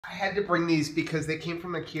I had to bring these because they came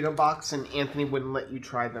from a keto box and Anthony wouldn't let you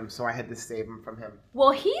try them, so I had to save them from him.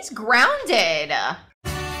 Well, he's grounded.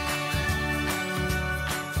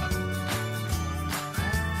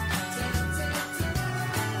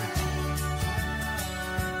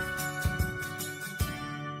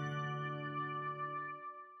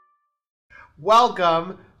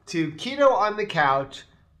 Welcome to Keto on the Couch,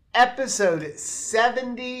 episode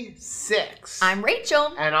 76. I'm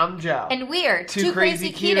Rachel. And I'm Joe. And we are Two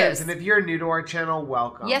Crazy Ketos. And if you're new to our channel,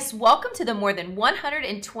 welcome. Yes, welcome to the more than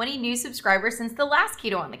 120 new subscribers since the last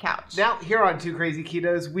Keto on the Couch. Now, here on Two Crazy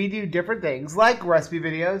Ketos, we do different things like recipe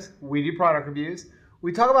videos, we do product reviews,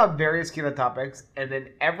 we talk about various keto topics, and then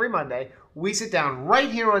every Monday, we sit down right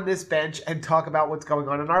here on this bench and talk about what's going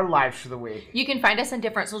on in our lives for the week. You can find us on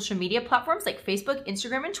different social media platforms like Facebook,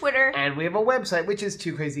 Instagram, and Twitter. And we have a website, which is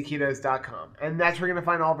twocrazyketos.com. And that's where you're going to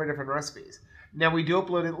find all of our different recipes. Now, we do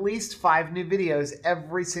upload at least 5 new videos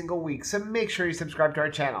every single week, so make sure you subscribe to our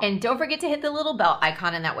channel. And don't forget to hit the little bell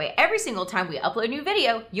icon, and that way every single time we upload a new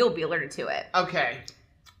video, you'll be alerted to it. Okay.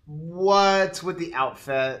 What's with the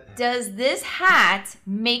outfit? Does this hat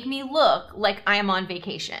make me look like I am on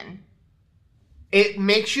vacation? It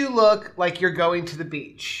makes you look like you're going to the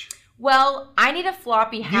beach. Well, I need a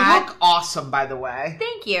floppy hat. You look awesome, by the way.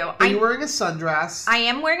 Thank you. Are you wearing a sundress? I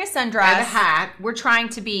am wearing a sundress. And a hat. We're trying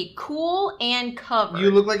to be cool and covered.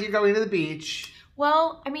 You look like you're going to the beach.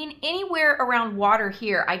 Well, I mean, anywhere around water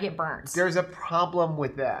here, I get burnt. There's a problem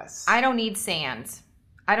with this. I don't need sand.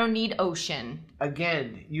 I don't need ocean.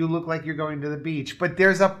 Again, you look like you're going to the beach, but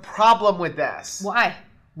there's a problem with this. Why?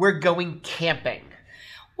 We're going camping.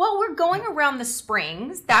 Well, we're going around the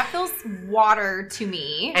springs. That feels water to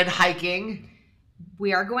me. And hiking.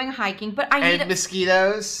 We are going hiking, but I need... And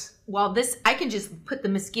mosquitoes. Well, I can just put the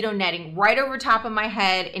mosquito netting right over top of my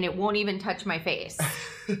head and it won't even touch my face.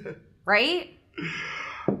 Right?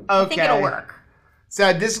 Okay. I think it'll work.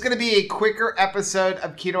 So this is going to be a quicker episode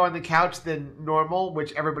of Keto on the Couch than normal,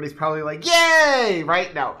 which everybody's probably like, yay!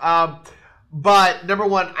 Right? No. But number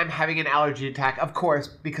one, I'm having an allergy attack, of course,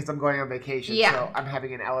 because I'm going on vacation. Yeah. So I'm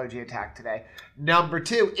having an allergy attack today. Number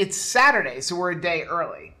two, it's Saturday, so we're a day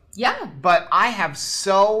early. Yeah. But I have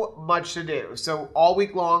so much to do. So all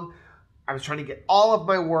week long, I was trying to get all of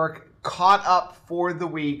my work caught up for the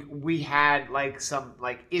week. We had some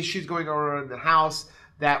issues going on in the house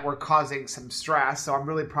that were causing some stress. So I'm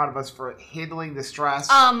really proud of us for handling the stress.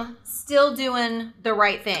 Still doing the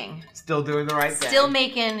right thing. Still doing the right thing. Still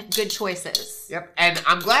making good choices. Yep. And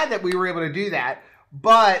I'm glad that we were able to do that.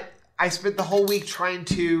 But I spent the whole week trying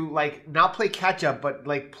to not play catch up, but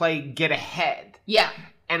play get ahead. Yeah.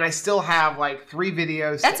 And I still have 3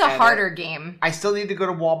 videos. That's a harder game. I still need to go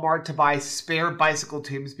to Walmart to buy spare bicycle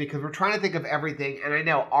tubes because we're trying to think of everything. And I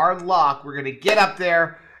know our luck, we're going to get up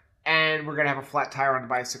there and we're going to have a flat tire on the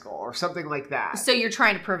bicycle or something like that. So you're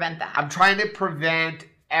trying to prevent that. I'm trying to prevent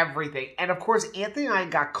everything. And of course, Anthony and I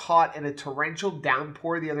got caught in a torrential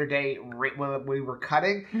downpour the other day when we were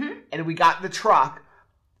cutting. Mm-hmm. And we got in the truck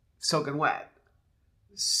soaking wet.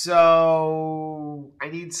 So I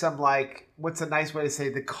need some what's a nice way to say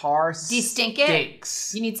the car de-stink it?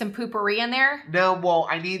 Stinks. You need some poopery in there? No, well,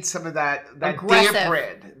 I need some of that aggressive damp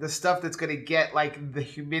rid. The stuff that's going to get the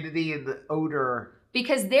humidity and the odor.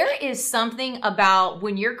 Because there is something about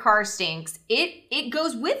when your car stinks, it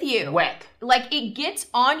goes with you. Wet. It gets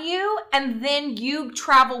on you and then you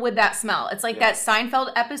travel with that smell. It's like that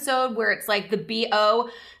Seinfeld episode where it's the BO.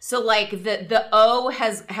 So the O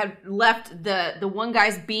had left the one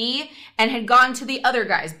guy's B and had gone to the other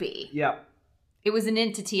guy's B. Yep. It was an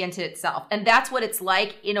entity unto itself. And that's what it's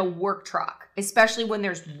like in a work truck, especially when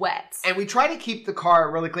there's wet. And we try to keep the car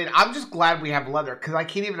really clean. I'm just glad we have leather because I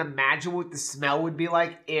can't even imagine what the smell would be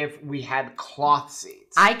like if we had cloth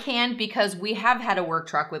seats. I can because we have had a work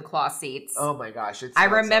truck with cloth seats. Oh my gosh. I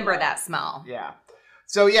remember that smell. Yeah.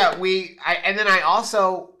 So yeah, and then I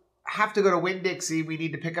also have to go to Winn-Dixie. We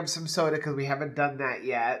need to pick up some soda because we haven't done that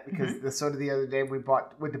yet because the soda the other day we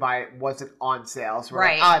went to buy it wasn't on sale. So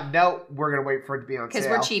we're no, we're going to wait for it to be on sale. Because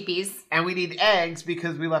we're cheapies. And we need eggs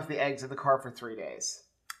because we left the eggs in the car for 3 days.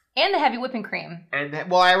 And the heavy whipping cream. And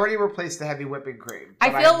I already replaced the heavy whipping cream. I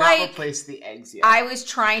feel I have not replaced the eggs yet. I was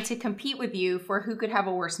trying to compete with you for who could have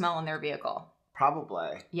a worse smell in their vehicle.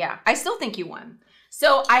 Probably. Yeah, I still think you won.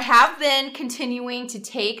 So I have been continuing to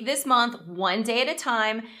take this month one day at a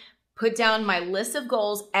time, put down my list of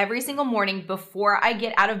goals every single morning before I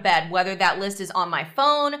get out of bed, whether that list is on my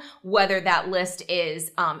phone, whether that list is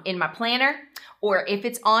in my planner, or if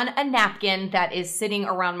it's on a napkin that is sitting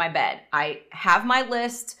around my bed. I have my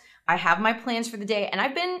list. I have my plans for the day, and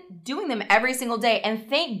I've been doing them every single day. And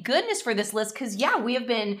thank goodness for this list because, we have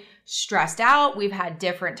been stressed out. We've had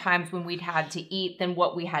different times when we'd had to eat than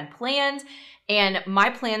what we had planned. And my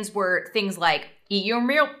plans were things like eat your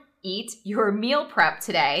meal prep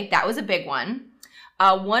today. That was a big one.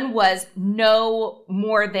 One was no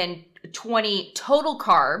more than 20 total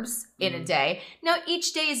carbs in a day. Now,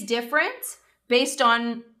 each day is different based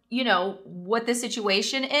on, what the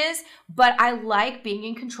situation is, but I like being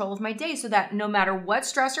in control of my day so that no matter what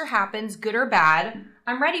stressor happens, good or bad,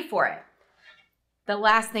 I'm ready for it. The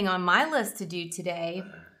last thing on my list to do today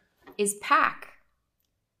is pack.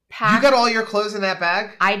 You got all your clothes in that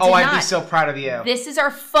bag? I did not. I'd be so proud of you. This is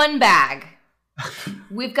our fun bag.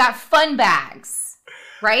 We've got fun bags,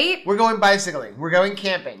 right? We're going bicycling. We're going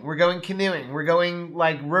camping. We're going canoeing. We're going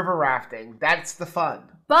river rafting. That's the fun.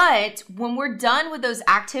 But when we're done with those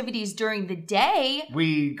activities during the day,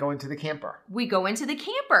 we go into the camper.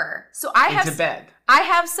 So I have into bed. I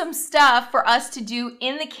have some stuff for us to do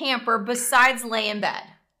in the camper besides lay in bed.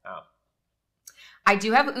 Oh. I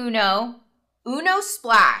do have Uno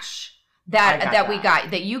Splash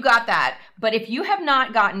that you got that. But if you have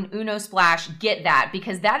not gotten Uno Splash, get that,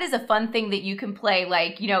 because that is a fun thing that you can play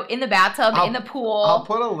in the bathtub, in the pool. I'll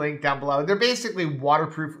put a link down below. They're basically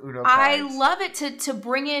waterproof Uno cards. I love it to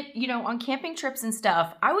bring it, on camping trips and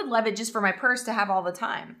stuff. I would love it just for my purse to have all the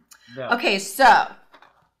time. No. Okay, so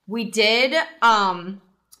we did,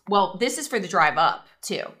 this is for the drive up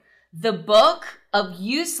too. The book of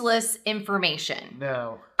useless information.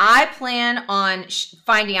 No. I plan on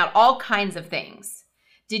finding out all kinds of things.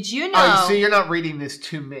 Did you know? Oh, so you're not reading this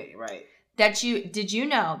to me, right? Did you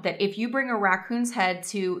know that if you bring a raccoon's head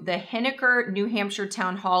to the Henniker, New Hampshire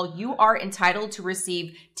Town Hall, you are entitled to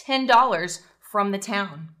receive $10 from the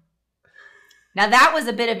town? Now that was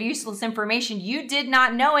a bit of useless information you did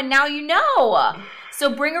not know, and now you know.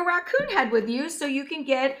 So bring a raccoon head with you so you can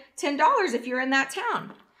get $10 if you're in that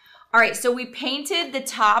town. All right, so we painted the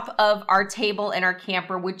top of our table in our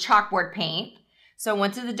camper with chalkboard paint. So I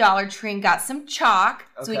went to the Dollar Tree and got some chalk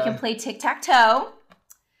so we can play tic-tac-toe.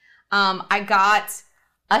 I got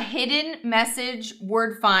a hidden message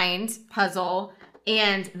word find puzzle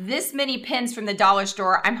and this many pins from the dollar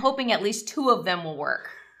store. I'm hoping at least 2 of them will work.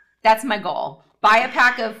 That's my goal. Buy a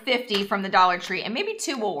pack of 50 from the Dollar Tree and maybe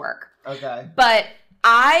 2 will work. Okay. But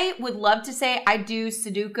I would love to say I do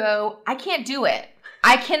Sudoku. I can't do it.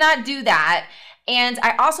 I cannot do that. And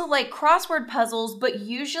I also like crossword puzzles, but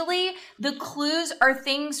usually the clues are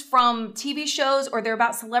things from TV shows or they're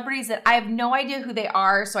about celebrities that I have no idea who they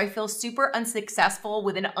are. So I feel super unsuccessful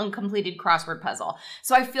with an uncompleted crossword puzzle.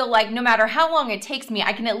 So I feel like no matter how long it takes me,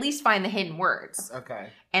 I can at least find the hidden words. Okay.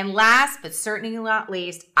 And last, but certainly not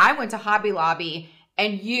least, I went to Hobby Lobby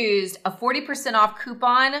and used a 40% off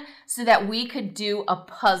coupon so that we could do a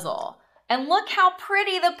puzzle. And look how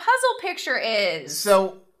pretty the puzzle picture is.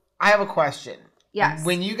 So I have a question. Yes.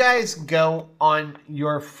 When you guys go on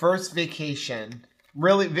your first vacation,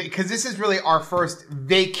 really, because this is really our first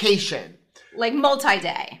vacation. Like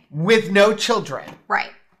multi-day. With no children.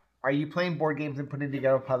 Right. Are you playing board games and putting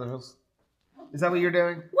together puzzles? Is that what you're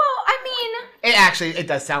doing? Well, I mean... It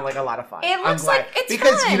does sound like a lot of fun. It looks like it's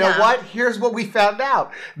because fun. You know what? Here's what we found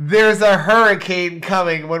out. There's a hurricane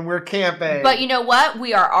coming when we're camping. But you know what?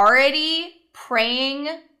 We are already praying...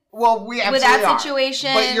 Well, we absolutely with that situation,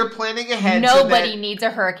 are. But you're planning ahead. Nobody needs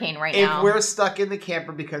a hurricane right now. If we're stuck in the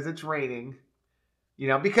camper because it's raining,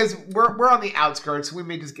 because we're on the outskirts, we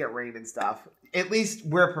may just get rain and stuff. At least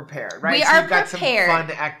we're prepared, right? We are prepared. Got some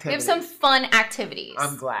fun activities. We have some fun activities.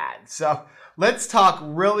 I'm glad. So let's talk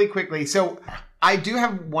really quickly. So I do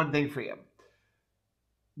have one thing for you.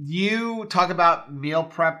 You talk about meal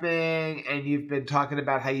prepping, and you've been talking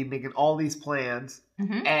about how you're making all these plans.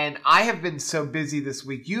 Mm-hmm. And I have been so busy this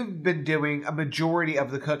week. You've been doing a majority of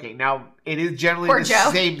the cooking. Now, it is generally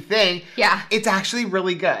same thing. Yeah. It's actually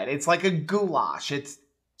really good. It's like a goulash. It's,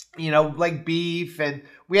 like beef. And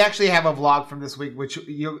we actually have a vlog from this week, which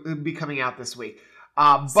will be coming out this week.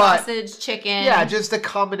 Sausage, chicken. Yeah, just a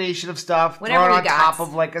combination of stuff. Whatever thrown on top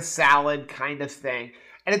of like a salad kind of thing.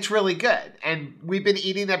 And it's really good. And we've been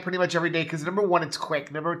eating that pretty much every day because number one, it's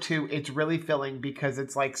quick. Number two, it's really filling because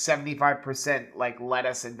it's like 75% like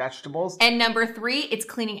lettuce and vegetables. And number three, it's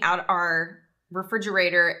cleaning out our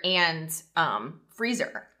refrigerator and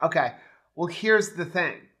freezer. Okay. Well, here's the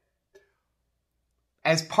thing.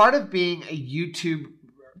 As part of being a YouTuber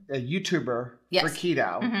yes. for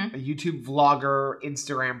keto, mm-hmm. a YouTube vlogger,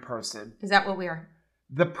 Instagram person. Is that what we are?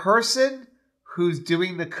 The person who's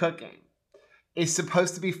doing the cooking is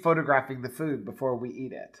supposed to be photographing the food before we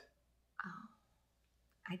eat it. Oh,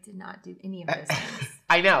 I did not do any of those things.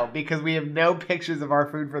 I know, because we have no pictures of our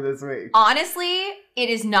food for this week. Honestly, it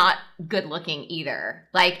is not good looking either.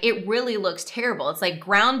 Like, it really looks terrible. It's like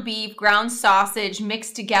ground beef, ground sausage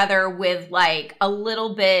mixed together with like a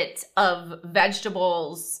little bit of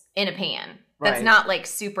vegetables in a pan. That's Right. not like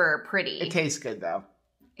super pretty. It tastes good though.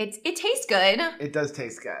 It tastes good. It does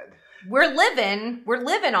taste good. We're living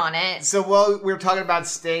on it. So while we were talking about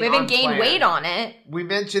staying We on haven't gained plan, weight on it. we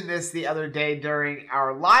mentioned this the other day during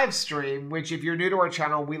our live stream, which if you're new to our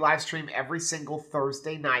channel, we live stream every single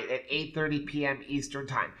Thursday night at 8:30 p.m. Eastern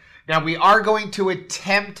Time. Now, we are going to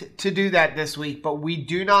attempt to do that this week, but we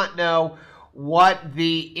do not know what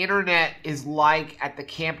the internet is like at the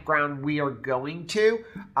campground we are going to.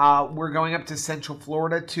 We're going up to Central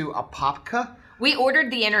Florida to Apopka. We ordered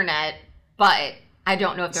the internet, but I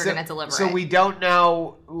don't know if they're going to deliver it. So we don't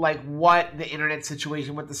know like what the internet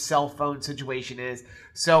situation, what the cell phone situation is.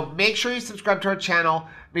 So make sure you subscribe to our channel.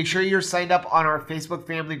 Make sure you're signed up on our Facebook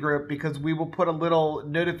family group, because we will put a little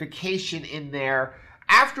notification in there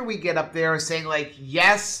after we get up there saying like,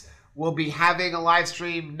 yes, we'll be having a live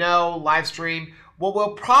stream. No, live stream. What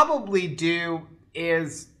we'll probably do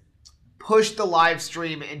is push the live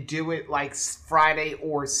stream and do it like Friday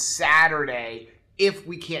or Saturday if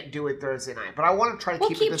we can't do it Thursday night. But I want to try to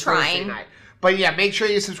keep it this Thursday night. But yeah, make sure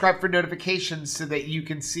you subscribe for notifications so that you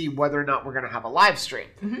can see whether or not we're going to have a live stream.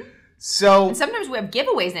 Mm-hmm. So and sometimes we have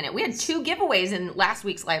giveaways in it. We had 2 giveways in last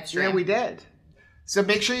week's live stream. Yeah, we did. So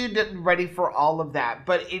make sure you're getting ready for all of that.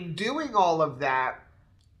 But in doing all of that,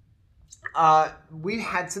 we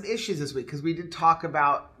had some issues this week, because we did talk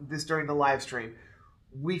about this during the live stream.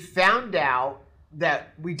 We found out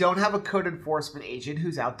that we don't have a code enforcement agent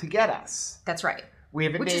who's out to get us. That's right. We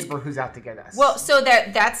have a neighbor who's out to get us. Well, so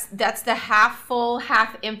that's the half full,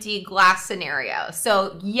 half empty glass scenario.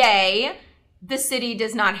 So yay, the city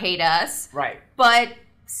does not hate us. Right. But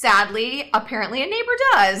sadly, apparently a neighbor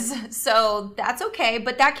does. So that's okay,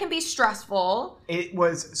 but that can be stressful. It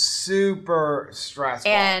was super stressful.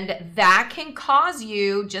 And that can cause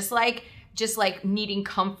you, just like needing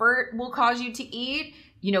comfort will cause you to eat.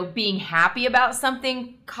 You know, being happy about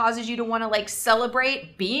something causes you to want to like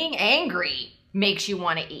celebrate. Being angry makes you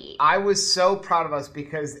want to eat. I was so proud of us,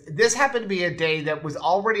 because this happened to be a day that was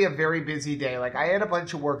already a very busy day. Like, I had a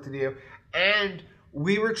bunch of work to do, and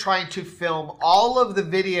we were trying to film all of the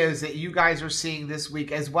videos that you guys are seeing this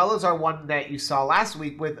week, as well as our one that you saw last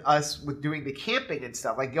week with us with doing the camping and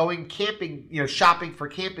stuff, like going camping, you know, shopping for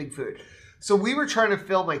camping food. So we were trying to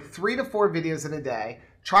film like 3 to 4 videos in a day,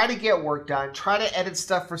 try to get work done, try to edit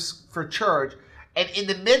stuff for church. And in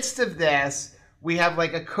the midst of this, we have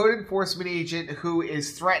like a code enforcement agent who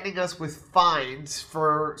is threatening us with fines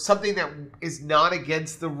for something that is not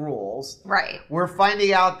against the rules. Right. We're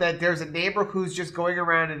finding out that there's a neighbor who's just going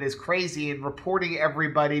around and is crazy and reporting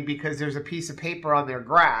everybody because there's a piece of paper on their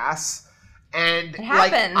grass. And it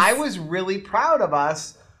happens. like, I was really proud of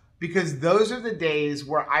us, because those are the days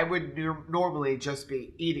where I would normally just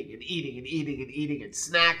be eating and eating and eating and eating and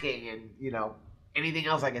snacking and, you know, anything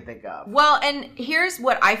else I can think of. Well, and here's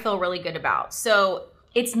what I feel really good about. So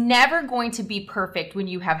it's never going to be perfect when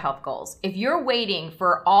you have health goals. If you're waiting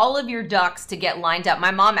for all of your ducks to get lined up,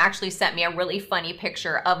 my mom actually sent me a really funny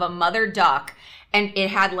picture of a mother duck, and it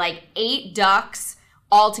had like 8 ducks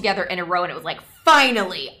all together in a row, and it was like,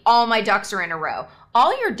 finally, all my ducks are in a row.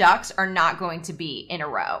 All your ducks are not going to be in a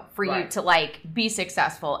row for you to like be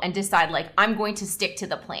successful and decide like, I'm going to stick to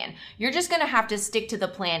the plan. You're just going to have to stick to the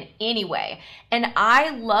plan anyway. And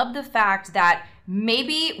I love the fact that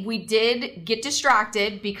maybe we did get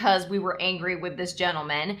distracted because we were angry with this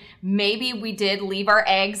gentleman. Maybe we did leave our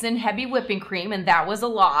eggs in heavy whipping cream, and that was a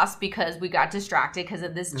loss because we got distracted because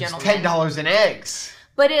of this gentleman. $10 in eggs.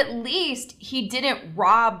 But at least he didn't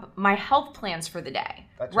rob my health plans for the day.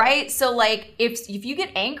 That's right? So like if you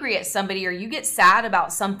get angry at somebody or you get sad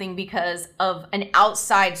about something because of an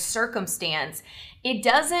outside circumstance, it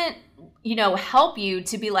doesn't, you know, help you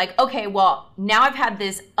to be like, okay, well, now I've had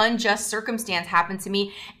this unjust circumstance happen to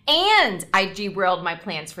me and I derailed my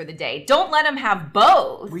plans for the day. Don't let him have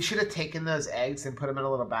both. We should have taken those eggs and put them in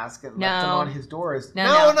a little basket and left them on his doors. No,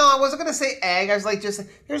 I wasn't going to say egg. I was like, just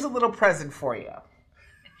here's a little present for you.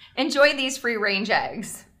 Enjoy these free range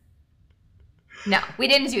eggs. No, we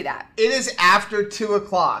didn't do that. It is after 2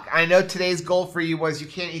 o'clock. I know today's goal for you was you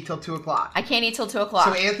can't eat till 2 o'clock. I can't eat till 2 o'clock.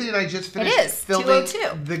 So Anthony and I just finished filming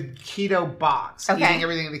the keto box. Okay. Eating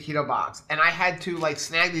everything in the keto box. And I had to like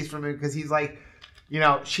snag these from him because he's like, you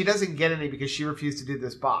know, she doesn't get any because she refused to do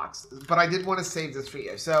this box. But I did want to save this for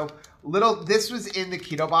you. So this was in the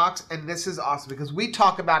keto box, and this is awesome because we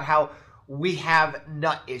talk about how we have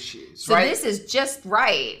nut issues, so right? This is just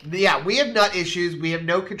right. Yeah, we have nut issues. We have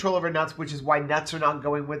no control over nuts, which is why nuts are not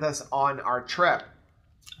going with us on our trip.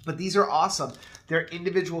 But these are awesome. They're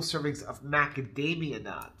individual servings of macadamia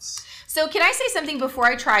nuts. So can I say something before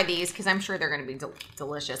I try these? Because I'm sure they're going to be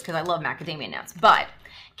delicious because I love macadamia nuts. But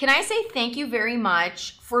can I say thank you very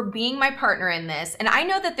much for being my partner in this? And I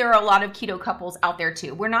know that there are a lot of keto couples out there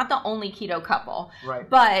too. We're not the only keto couple. Right.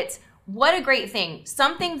 But what a great thing.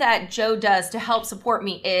 Something that Joe does to help support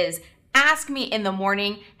me is ask me in the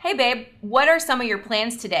morning, hey babe, what are some of your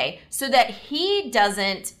plans today? So that he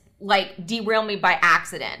doesn't like derail me by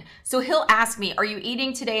accident. So he'll ask me, are you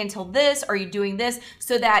eating today until this? Are you doing this?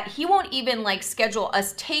 So that he won't even like schedule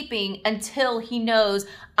us taping until he knows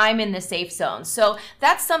I'm in the safe zone. So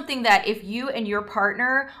that's something that if you and your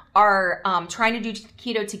partner are trying to do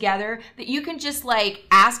keto together, that you can just like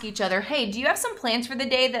ask each other, hey, do you have some plans for the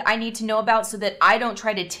day that I need to know about so that I don't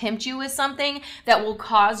try to tempt you with something that will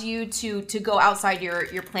cause you to go outside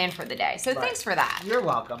your plan for the day. So thanks for that. You're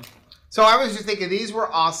welcome. So I was just thinking these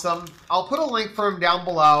were awesome. I'll put a link for them down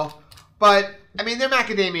below. But, I mean, they're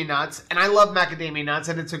macadamia nuts, and I love macadamia nuts,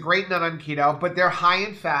 and it's a great nut on keto, but they're high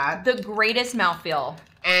in fat. The greatest mouthfeel.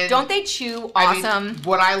 And don't they chew awesome? I mean,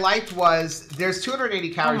 what I liked was there's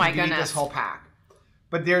 280 calories if you eat this whole pack.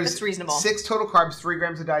 But there's That's reasonable. 6 total carbs, 3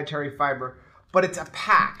 grams of dietary fiber. But it's a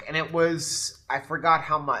pack, and it was, I forgot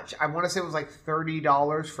how much. I want to say it was like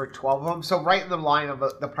 $30 for 12 of them. So right in the line of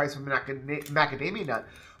the price of a macadamia nut.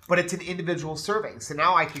 But it's an individual serving. So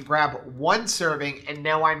now I can grab one serving and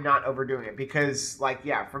now I'm not overdoing it. Because, like,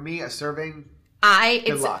 yeah, for me, a serving,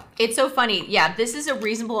 good luck. It's so funny. Yeah, this is a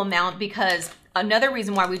reasonable amount because another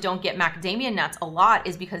reason why we don't get macadamia nuts a lot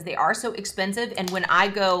is because they are so expensive. And when I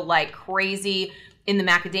go, like, crazy in the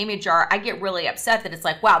macadamia jar, I get really upset that it's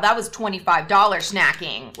like, wow, that was $25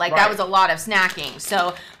 snacking. Like, that was a lot of snacking.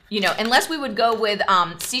 So, you know, unless we would go with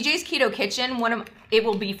CJ's Keto Kitchen, it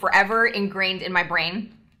will be forever ingrained in my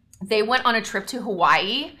brain. They went on a trip to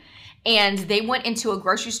Hawaii and they went into a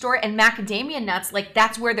grocery store and macadamia nuts, like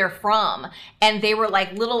that's where they're from. And they were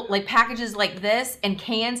like little, like packages like this and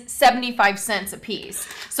cans, 75 cents a piece.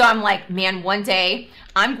 So I'm like, man, one day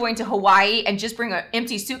I'm going to Hawaii and just bring an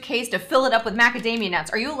empty suitcase to fill it up with macadamia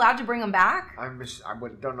nuts. Are you allowed to bring them back? I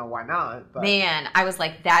don't know why not. But. Man, I was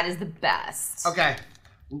like, that is the best. Okay.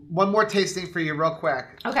 One more tasting for you real quick.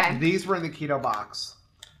 Okay. These were in the keto box.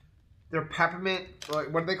 They're peppermint,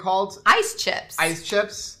 what are they called? Ice chips. Ice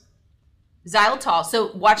chips. Xylitol.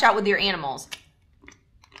 So watch out with your animals.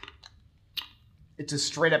 It's a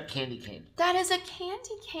straight up candy cane. That is a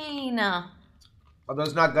candy cane. Are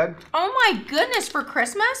those not good? Oh my goodness, for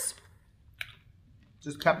Christmas?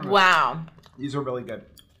 Just peppermint. Wow. These are really good.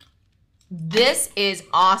 This is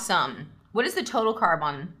awesome. What is the total carb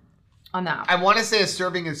on that? I want to say a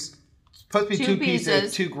serving is supposed to be 2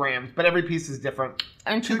 pieces, 2 grams, but every piece is different.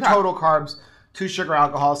 And 2 total carbs, 2 sugar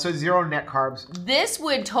alcohol, so 0 net carbs. This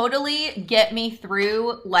would totally get me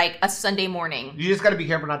through like a Sunday morning. You just got to be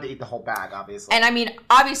careful not to eat the whole bag, obviously. And I mean,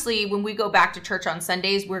 obviously, when we go back to church on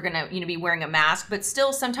Sundays, we're gonna, be wearing a mask. But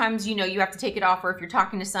still, sometimes, you have to take it off, or if you're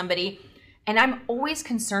talking to somebody. And I'm always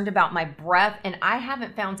concerned about my breath, and I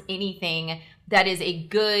haven't found anything that is a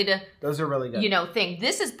good, those are really good, thing.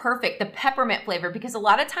 This is perfect, the peppermint flavor, because a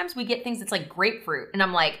lot of times we get things that's like grapefruit, and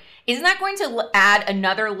I'm like, isn't that going to add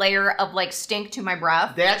another layer of like stink to my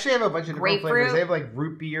breath? They actually have a bunch of different flavors. They have like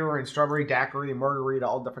root beer and strawberry daiquiri and margarita,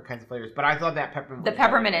 all different kinds of flavors. But I thought that peppermint. The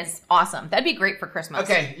peppermint is awesome. That'd be great for Christmas.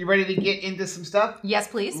 Okay, you ready to get into some stuff? Yes,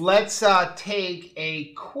 please. Let's take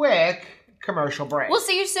a quick commercial break. We'll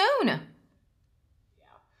see you soon.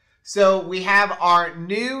 So we have our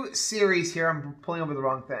new series here. I'm pulling over the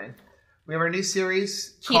wrong thing. We have our new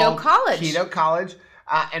series Keto College. Keto College.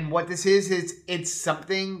 And what this is it's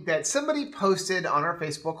something that somebody posted on our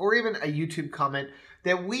Facebook or even a YouTube comment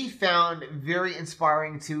that we found very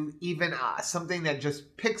inspiring to even us. Something that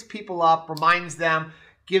just picks people up, reminds them,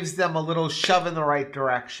 gives them a little shove in the right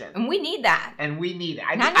direction. And we need that. And we need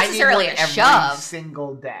it. Not necessarily a shove. Every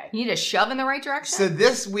single day. You need a shove in the right direction? So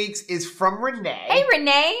this week's is from Renee. Hey,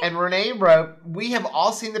 Renee. And Renee wrote, we have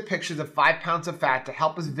all seen the pictures of 5 pounds of fat to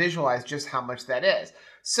help us visualize just how much that is.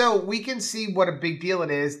 So we can see what a big deal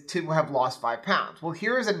it is to have lost 5 pounds. Well,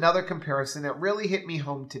 here is another comparison that really hit me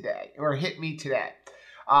today.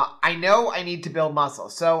 I know I need to build muscle.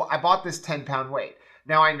 So I bought this 10-pound weight.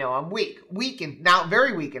 Now I know I'm weak,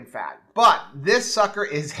 very weak in fat, but this sucker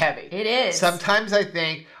is heavy. It is. Sometimes I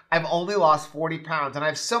think I've only lost 40 pounds and I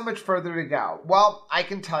have so much further to go. Well, I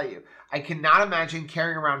can tell you, I cannot imagine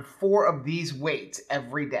carrying around 4 of these weights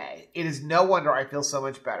every day. It is no wonder I feel so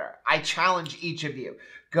much better. I challenge each of you.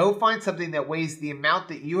 Go find something that weighs the amount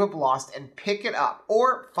that you have lost and pick it up,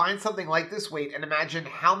 or find something like this weight and imagine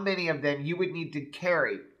how many of them you would need to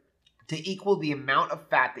carry to equal the amount of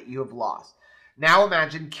fat that you have lost. Now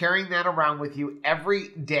imagine carrying that around with you every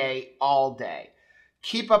day, all day.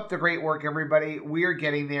 Keep up the great work, everybody. We are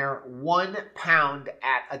getting there 1 pound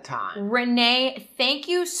at a time. Renee, thank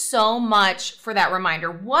you so much for that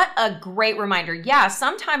reminder. What a great reminder. Yeah,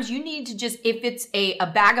 sometimes you need to just, if it's a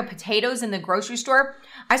bag of potatoes in the grocery store.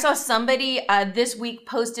 I saw somebody this week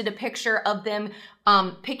posted a picture of them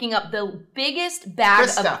picking up the biggest bag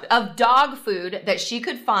of dog food that she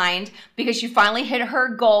could find because she finally hit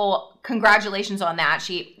her goal. Congratulations on that.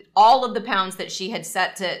 All of the pounds that she had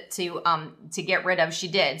set to get rid of, she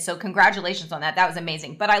did. So congratulations on that. That was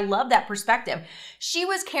amazing. But I love that perspective. She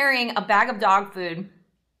was carrying a bag of dog food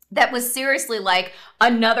that was seriously like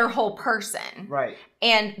another whole person. Right.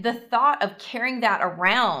 And the thought of carrying that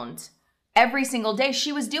around every single day,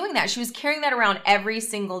 she was doing that. She was carrying that around every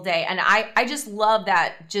single day. And I just love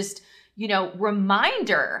that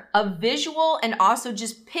reminder of visual, and also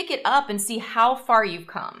just pick it up and see how far you've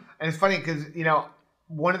come. And it's funny because,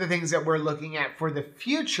 one of the things that we're looking at for the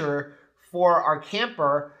future for our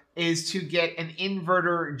camper is to get an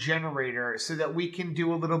inverter generator so that we can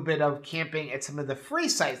do a little bit of camping at some of the free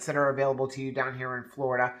sites that are available to you down here in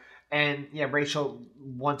Florida. And yeah, Rachel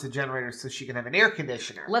wants a generator so she can have an air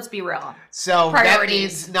conditioner. Let's be real. So that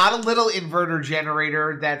means not a little inverter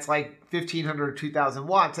generator that's like 1,500 or 2,000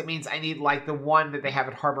 watts. It means I need like the one that they have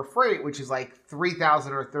at Harbor Freight, which is like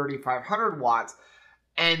 3,000 or 3,500 watts.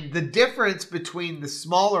 And the difference between the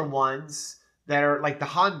smaller ones that are like the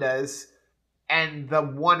Hondas and the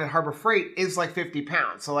one at Harbor Freight is like 50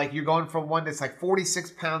 pounds. So like you're going from one that's like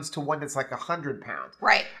 46 pounds to one that's like 100 pounds.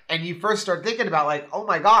 Right. And you first start thinking about like, oh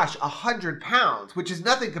my gosh, 100 pounds, which is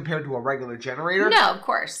nothing compared to a regular generator. No, of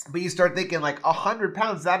course. But you start thinking like 100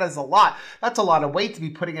 pounds, that is a lot. That's a lot of weight to be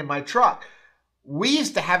putting in my truck. We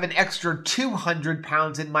used to have an extra 200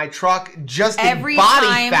 pounds in my truck just in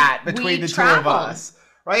body fat between the two of us.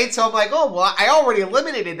 Right? So I'm like, oh, well, I already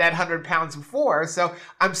eliminated that 100 pounds before. So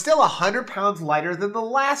I'm still 100 pounds lighter than the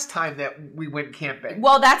last time that we went camping.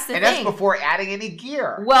 Well, that's the thing. And that's before adding any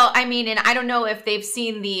gear. Well, I mean, and I don't know if they've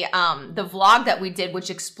seen the vlog that we did,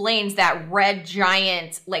 which explains that red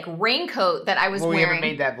giant like raincoat that I was wearing. We haven't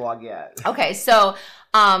made that vlog yet. Okay, so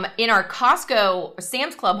in our Costco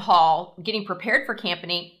Sam's Club haul, getting prepared for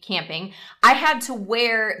camping, I had to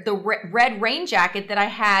wear the red rain jacket that I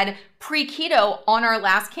had pre-keto on our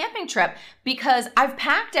last camping trip because I've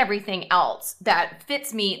packed everything else that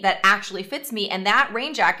fits me, that actually fits me, and that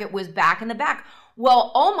rain jacket was back in the back.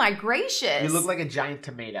 Well, oh my gracious. You look like a giant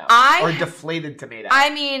tomato or a deflated tomato. I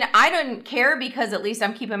mean, I don't care because at least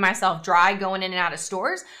I'm keeping myself dry going in and out of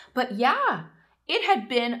stores, but yeah. It had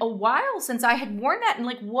been a while since I had worn that, and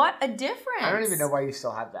like, what a difference. I don't even know why you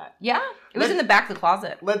still have that. Yeah, it was in the back of the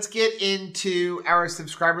closet. Let's get into our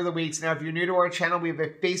subscriber of the weeks. Now, if you're new to our channel, we have a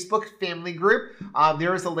Facebook family group.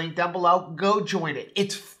 There is a link down below. Go join it.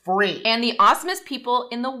 It's free. And the awesomest people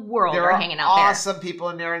in the world are hanging out there. Awesome people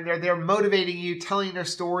in there, and they're motivating you, telling their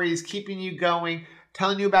stories, keeping you going,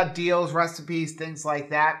 telling you about deals, recipes, things like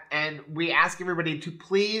that. And we ask everybody to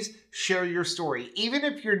please share your story, even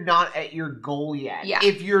if you're not at your goal yet. Yeah.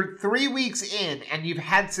 If you're 3 weeks in and you've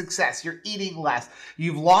had success, you're eating less,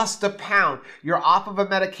 you've lost a pound, you're off of a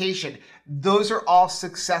medication, those are all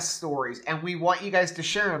success stories. And we want you guys to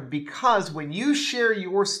share them because when you share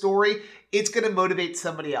your story, it's going to motivate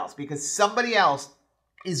somebody else because somebody else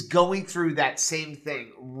is going through that same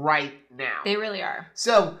thing right now. They really are.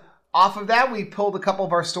 So, off of that, we pulled a couple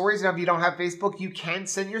of our stories. Now, if you don't have Facebook, you can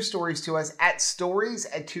send your stories to us at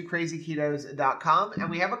stories@twoCrazyKetos.com. And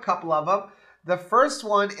we have a couple of them. The first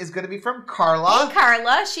one is going to be from Carla. Hey,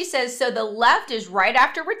 Carla. She says, so the left is right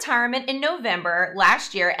after retirement in November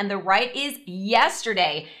last year, and the right is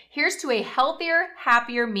yesterday. Here's to a healthier,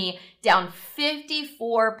 happier me, down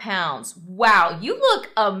 54 pounds. Wow, you look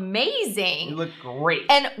amazing. You look great.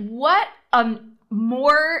 And what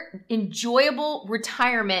more enjoyable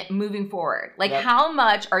retirement moving forward. Like, how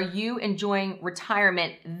much are you enjoying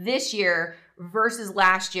retirement this year versus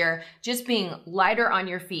last year? Just being lighter on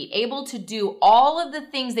your feet, able to do all of the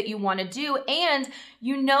things that you want to do, and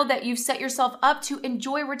you know that you've set yourself up to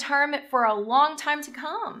enjoy retirement for a long time to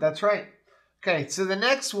come. That's right. Okay, so the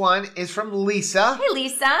next one is from Lisa. Hey,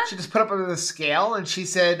 Lisa. She just put up under the scale, and she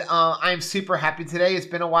said, I'm super happy today. It's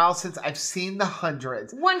been a while since I've seen the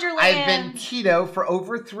hundreds. Wonderland. I've been keto for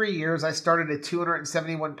over 3 years. I started at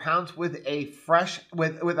 271 pounds with a fresh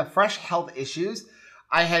health issues.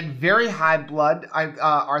 I had very high blood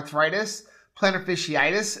arthritis, plantar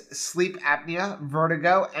fasciitis, sleep apnea,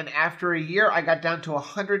 vertigo, and after a year, I got down to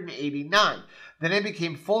 189. Then I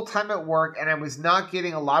became full-time at work, and I was not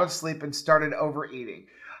getting a lot of sleep and started overeating.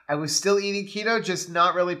 I was still eating keto, just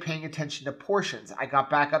not really paying attention to portions. I got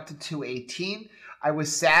back up to 218. I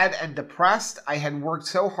was sad and depressed. I had worked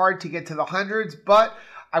so hard to get to the hundreds, but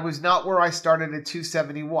I was not where I started at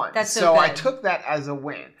 271. That's so good. I took that as a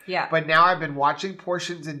win. Yeah. But now I've been watching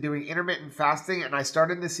portions and doing intermittent fasting, and I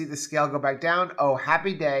started to see the scale go back down. Oh,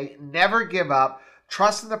 happy day. Never give up.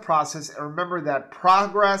 Trust in the process, and remember that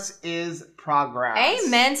progress is progress.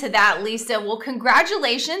 Amen to that, Lisa. Well,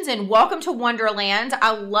 congratulations and welcome to Wonderland.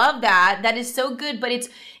 I love that. That is so good, but it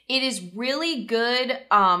is really good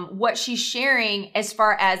what she's sharing as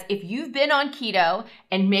far as if you've been on keto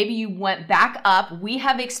and maybe you went back up. We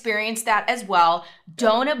have experienced that as well.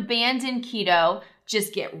 Don't abandon keto.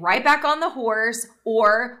 Just get right back on the horse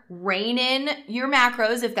or rein in your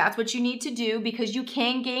macros if that's what you need to do, because you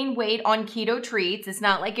can gain weight on keto treats. It's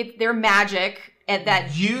not like they're magic at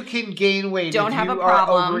that. You can gain weight don't if have you a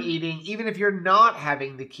problem. are overeating, even if you're not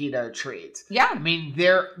having the keto treats. Yeah. I mean,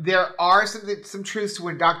 there are some truths to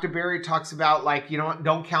when Dr. Berry talks about, like, you know,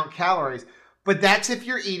 don't count calories. But that's if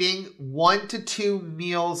you're eating 1 to 2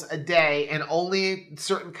 meals a day and only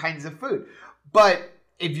certain kinds of food. But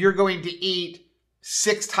if you're going to eat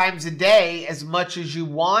 6 times a day as much as you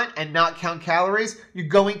want and not count calories, you're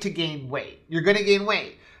going to gain weight. You're going to gain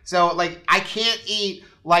weight. So, like, I can't eat,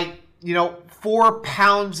 like, you know, 4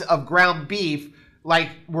 pounds of ground beef, like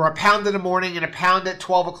we're a pound in the morning and a pound at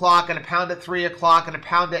 12 o'clock and a pound at 3 o'clock and a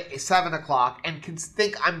pound at 7 o'clock and can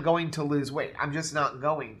think I'm going to lose weight. I'm just not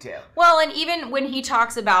going to. Well, and even when he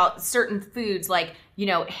talks about certain foods like, you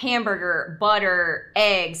know, hamburger, butter,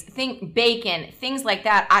 eggs, bacon, things like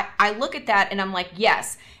that, I look at that and I'm like,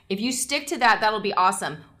 yes, if you stick to that, that'll be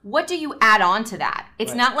awesome. What do you add on to that?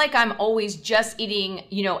 It's not like I'm always just eating,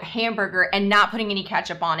 you know, hamburger and not putting any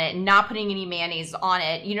ketchup on it and not putting any mayonnaise on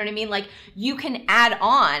it. You know what I mean? Like, you can add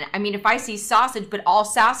on. I mean, if I see sausage, but all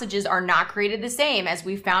sausages are not created the same, as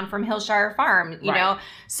we found from Hillshire Farm, you know?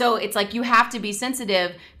 So it's like you have to be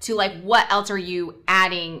sensitive to, like, what else are you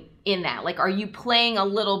adding in that? Like, are you playing a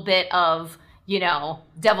little bit of, you know,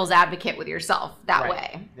 devil's advocate with yourself that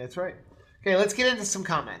way? That's right. Okay, let's get into some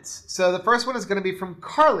comments. So the first one is going to be from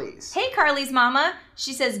Carly's. Hey, Carly's mama.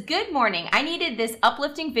 She says, good morning. I needed this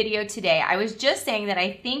uplifting video today. I was just saying that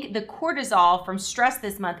I think the cortisol from stress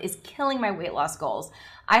this month is killing my weight loss goals.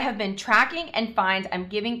 I have been tracking and find I'm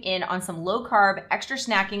giving in on some low carb, extra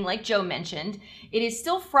snacking like Joe mentioned. It is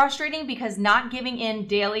still frustrating because not giving in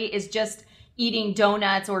daily is just eating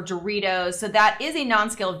donuts or Doritos, so that is a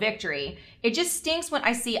non-scale victory. It just stinks when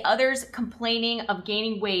I see others complaining of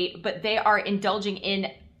gaining weight, but they are indulging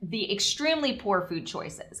in the extremely poor food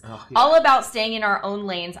choices. All about staying in our own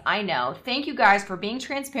lanes, I know. Thank you guys for being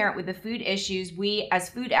transparent with the food issues we as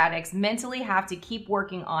food addicts mentally have to keep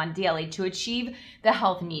working on daily to achieve the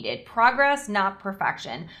health needed. Progress, not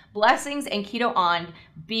perfection. Blessings and keto on.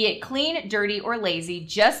 Be it clean, dirty, or lazy,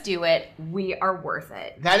 just do it. We are worth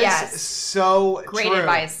it. That is so great true.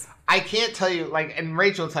 advice. I can't tell you, like, and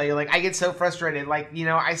Rachel will tell you, like, I get so frustrated. Like, you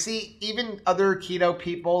know, I see even other keto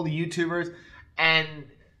people, YouTubers, and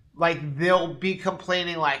like they'll be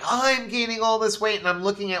complaining like, oh, I'm gaining all this weight, and I'm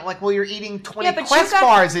looking at like, well, you're eating 20 Quest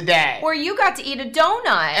bars a day, or you got to eat a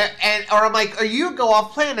donut, or I'm like, or you go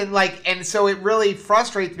off plan, and like, and so it really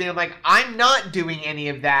frustrates me. I'm like, I'm not doing any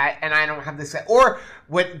of that, and I don't have this. Or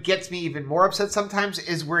what gets me even more upset sometimes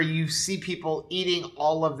is where you see people eating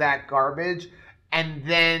all of that garbage and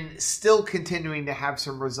then still continuing to have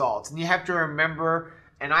some results. And you have to remember,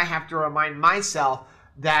 and I have to remind myself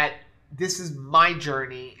that this is my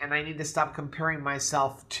journey and I need to stop comparing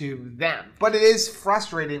myself to them. But it is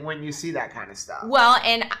frustrating when you see that kind of stuff. Well,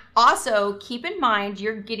 and also keep in mind,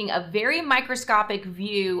 you're getting a very microscopic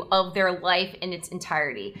view of their life in its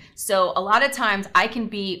entirety. So a lot of times I can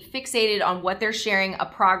be fixated on what they're sharing a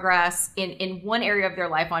progress in one area of their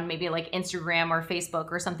life on maybe like Instagram or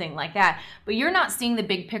Facebook or something like that. But you're not seeing the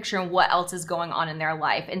big picture and what else is going on in their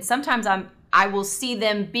life. And sometimes I will see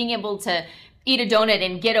them being able to eat a donut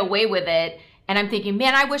and get away with it. And I'm thinking,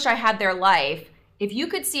 man, I wish I had their life. If you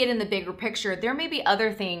could see it in the bigger picture, there may be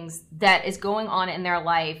other things that is going on in their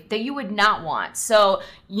life that you would not want. So,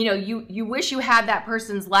 you know, you wish you had that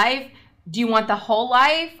person's life. Do you want the whole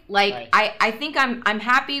life? Like, right. I think I'm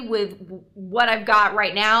happy with what I've got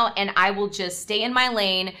right now, and I will just stay in my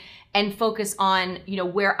lane and focus on, you know,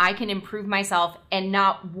 where I can improve myself and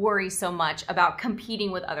not worry so much about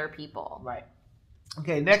competing with other people. Right.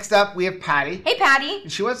 Okay, next up, we have Patty. Hey, Patty.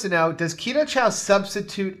 She wants to know, does Keto Chow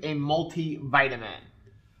substitute a multivitamin?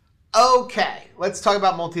 Okay, let's talk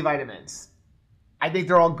about multivitamins. I think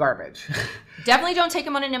they're all garbage. Definitely don't take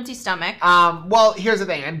them on an empty stomach. Well, here's the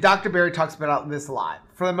thing, and Dr. Berry talks about this a lot.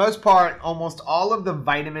 for the most part, almost all of the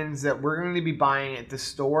vitamins that we're going to be buying at the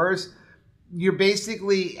stores, you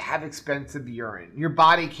basically have expensive urine. Your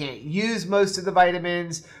body can't use most of the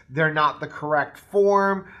vitamins. They're not the correct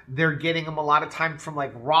form. They're getting them a lot of times from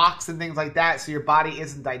like rocks and things like that, so your body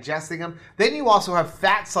isn't digesting them. Then you also have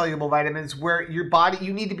fat-soluble vitamins where your body,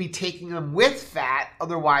 you need to be taking them with fat,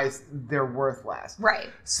 otherwise they're worthless. Right.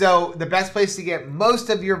 So the best place to get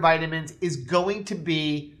most of your vitamins is going to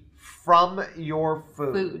be from your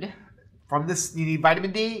food. From this, you need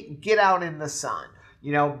vitamin D, get out in the sun.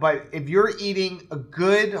 You know, but if you're eating a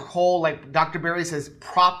good whole, like Dr. Berry says,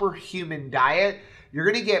 proper human diet, you're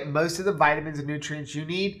going to get most of the vitamins and nutrients you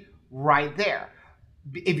need right there.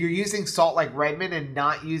 If you're using salt like Redmond and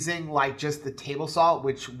not using like just the table salt,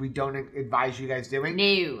 which we don't advise you guys doing.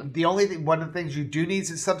 No. The only thing, one of the things you do need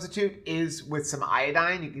to substitute is with some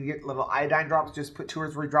iodine. You can get little iodine drops, just put 2 or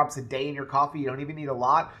 3 drops a day in your coffee. You don't even need a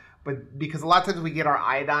lot. But because a lot of times we get our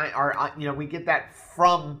iodine, we get that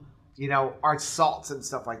from our salts and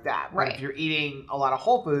stuff like that. Right. But if you're eating a lot of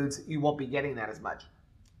whole foods, you won't be getting that as much.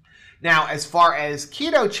 Now, as far as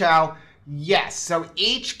keto chow, yes. So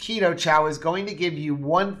each keto chow is going to give you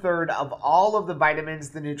 1/3 of all of the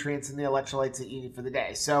vitamins, the nutrients, and the electrolytes that you need for the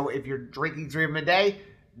day. So if you're drinking 3 of them a day,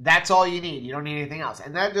 that's all you need. You don't need anything else.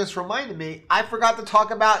 And that just reminded me, I forgot to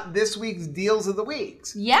talk about this week's deals of the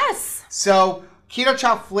weeks. Yes. So keto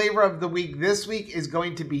chow flavor of the week this week is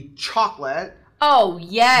going to be chocolate. Oh,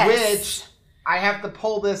 yes. Which, I have to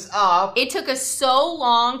pull this up. It took us so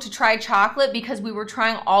long to try chocolate because we were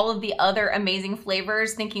trying all of the other amazing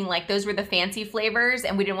flavors, thinking like those were the fancy flavors,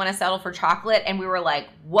 and we didn't want to settle for chocolate. And we were like,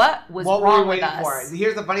 what was wrong with us? For?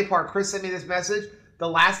 Here's the funny part. Chris sent me this message. The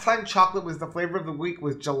last time chocolate was the flavor of the week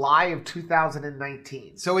was July of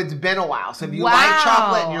 2019. So it's been a while. So if you like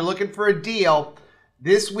chocolate and you're looking for a deal,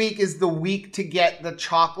 this week is the week to get the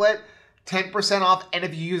chocolate. 10% off, and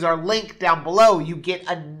if you use our link down below, you get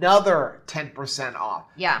another 10% off.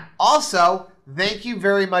 Yeah. Also, thank you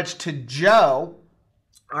very much to Joe,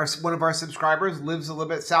 one of our subscribers, lives a little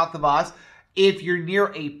bit south of us. If you're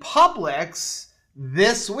near a Publix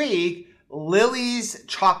this week, Lily's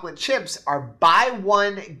chocolate chips are buy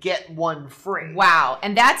one, get one free. Wow.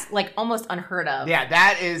 And that's like almost unheard of. Yeah,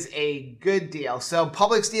 that is a good deal. So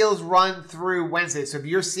Publix deals run through Wednesday. So if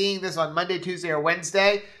you're seeing this on Monday, Tuesday, or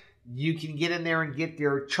Wednesday, you can get in there and get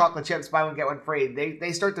your chocolate chips, buy one, get one free.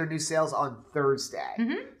 They start their new sales on Thursday.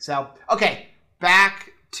 Mm-hmm. So, okay,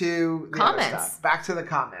 back to the comments. Other stuff. Back to the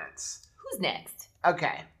comments. Who's next?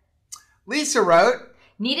 Okay. Lisa wrote,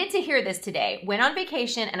 needed to hear this today. Went on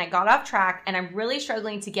vacation and I got off track and I'm really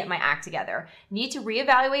struggling to get my act together. Need to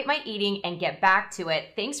reevaluate my eating and get back to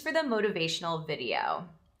it. Thanks for the motivational video.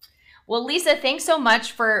 Well, Lisa, thanks so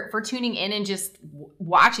much for tuning in and just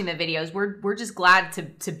watching the videos. We're just glad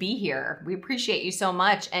to be here. We appreciate you so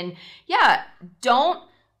much. And yeah, don't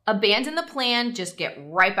abandon the plan. Just get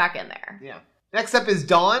right back in there. Yeah. Next up is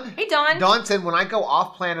Dawn. Hey, Dawn. Dawn said, when I go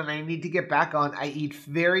off plan and I need to get back on, I eat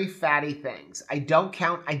very fatty things. I don't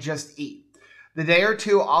count. I just eat. The day or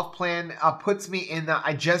two off plan puts me in the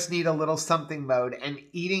I just need a little something mode, and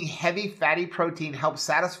eating heavy fatty protein helps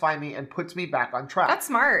satisfy me and puts me back on track. That's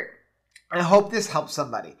smart. I hope this helps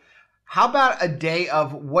somebody. How about a day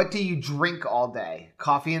of what do you drink all day?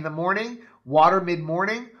 Coffee in the morning? Water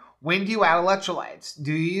mid-morning? When do you add electrolytes?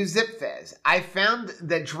 Do you use Zip Fizz? I found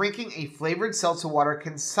that drinking a flavored seltzer water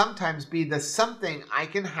can sometimes be the something I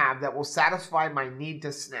can have that will satisfy my need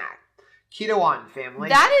to snack. Keto on, family.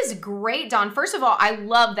 That is great, Dawn. First of all, I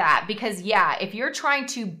love that because, yeah, if you're trying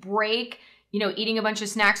to break eating a bunch of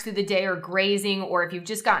snacks through the day or grazing, or if you've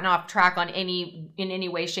just gotten off track in any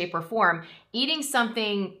way, shape, or form, eating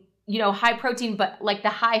something, high protein, but like the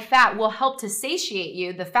high fat will help to satiate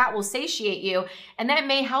you. The fat will satiate you, and that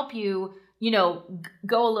may help you,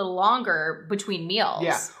 go a little longer between meals.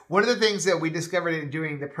 Yeah. One of the things that we discovered in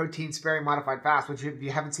doing the protein sparing modified fast, which if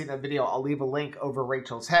you haven't seen that video, I'll leave a link over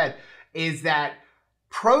Rachel's head, is that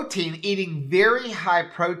eating very high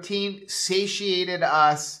protein satiated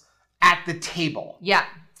us at the table. Yeah.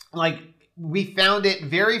 Like, we found it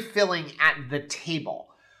very filling at the table.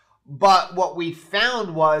 But what we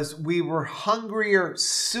found was we were hungrier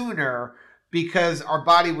sooner because our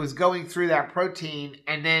body was going through that protein,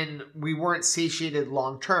 and then we weren't satiated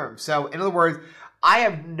long term. So in other words, I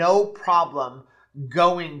have no problem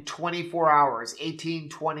going 24 hours, 18,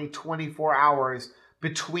 20, 24 hours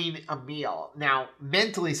between a meal. Now,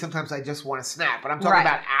 mentally, sometimes I just want a snack, but I'm talking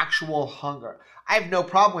about actual hunger. I have no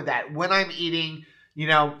problem with that when I'm eating,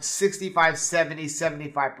 65, 70,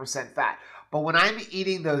 75% fat. But when I'm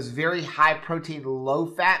eating those very high protein, low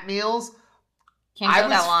fat meals, Can't go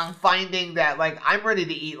that long. Finding that, like, I'm ready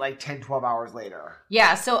to eat like 10, 12 hours later.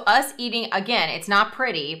 Yeah, so us eating, again, it's not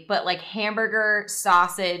pretty, but like hamburger,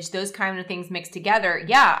 sausage, those kind of things mixed together.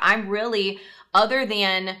 Yeah, I'm really, other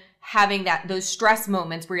than having those stress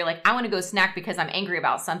moments where you're like, I want to go snack because I'm angry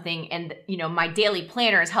about something, and my daily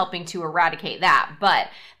planner is helping to eradicate that. But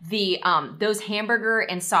those hamburger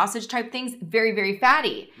and sausage type things, very, very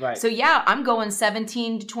fatty. Right. So yeah, I'm going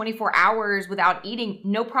 17 to 24 hours without eating,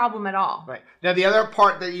 no problem at all. Right. Now, the other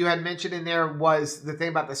part that you had mentioned in there was the thing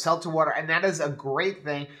about the seltzer water, and that is a great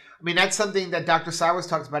thing. I mean, that's something that Dr. Cyrus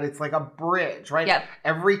talks about. It's like a bridge, right? Yep.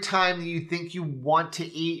 Every time you think you want to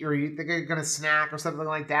eat or you think you're going to snack or something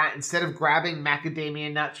like that, instead of grabbing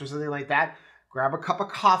macadamia nuts or something like that, grab a cup of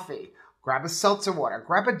coffee, grab a seltzer water,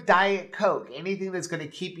 grab a Diet Coke, anything that's going to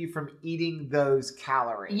keep you from eating those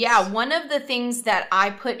calories. Yeah, one of the things that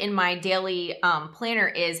I put in my daily planner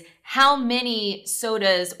is how many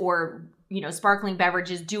sodas or sparkling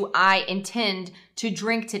beverages do I intend to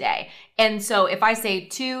drink today? And so if I say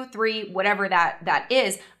 2, 3, whatever that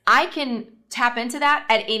is, I can tap into that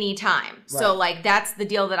at any time. Right. So like that's the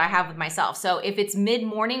deal that I have with myself. So if it's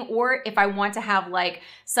mid-morning, or if I want to have like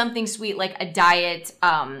something sweet like a diet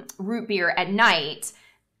root beer at night,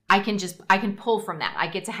 I can pull from that. I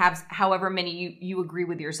get to have however many you agree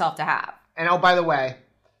with yourself to have. And oh, by the way,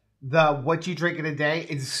 what you drink in a day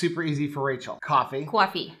is super easy for Rachel. Coffee.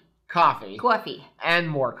 And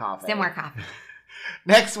more coffee. Some more coffee.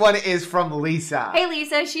 Next one is from Lisa. Hey,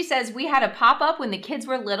 Lisa. She says, we had a pop-up when the kids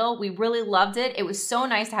were little. We really loved it. It was so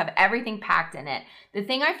nice to have everything packed in it. The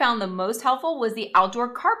thing I found the most helpful was the outdoor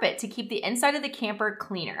carpet to keep the inside of the camper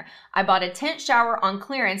cleaner. I bought a tent shower on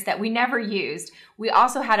clearance that we never used. We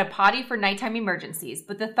also had a potty for nighttime emergencies,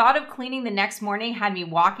 but the thought of cleaning the next morning had me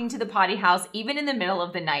walking to the potty house even in the middle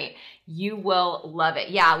of the night. You will love it.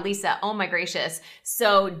 Yeah, Lisa, oh my gracious.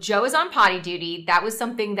 So Joe is on potty duty. That was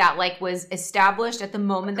something that was established at the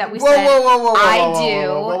moment that we said, I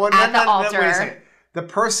do at the altar. Wait a second. The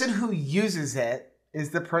person who uses it is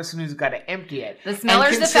the person who's got to empty it. The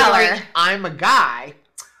smeller's the feller. I'm a guy,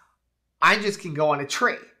 I just can go on a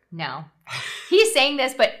tree. No. He's saying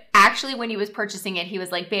this, but actually when he was purchasing it, he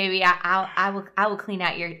was like, baby, I will clean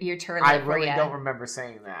out your toilet I for really you. don't remember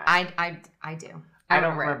saying that. I do. I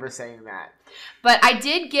don't remember saying that. But I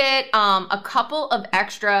did get a couple of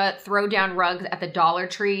extra throwdown rugs at the Dollar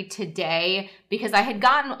Tree today because I had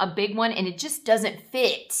gotten a big one and it just doesn't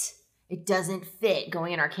fit. It doesn't fit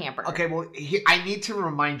going in our camper. Okay, well, I need to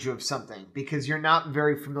remind you of something because you're not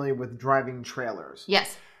very familiar with driving trailers.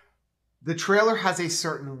 Yes. The trailer has a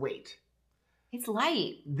certain weight. It's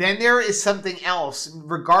light. Then there is something else,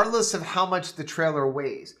 regardless of how much the trailer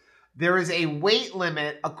weighs. There is a weight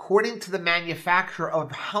limit according to the manufacturer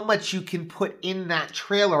of how much you can put in that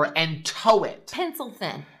trailer and tow it. Pencil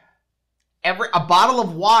thin. A bottle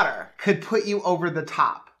of water could put you over the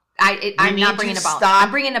top. I'm not bringing a bottle.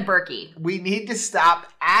 I'm bringing a Berkey. We need to stop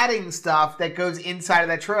adding stuff that goes inside of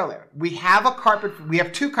that trailer. We have a carpet. We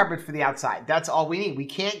have 2 carpets for the outside. That's all we need. We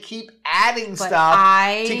can't keep adding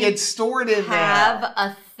stuff to get stored in there. I have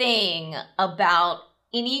a thing about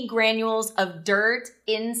any granules of dirt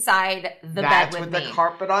inside the bed with me. That's what the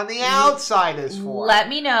carpet on the outside is for. Let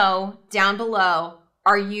me know down below.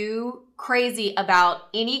 Are you crazy about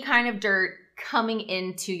any kind of dirt coming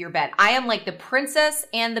into your bed? I am like the princess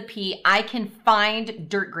and the pea. I can find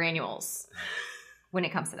dirt granules when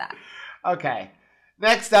it comes to that. Okay.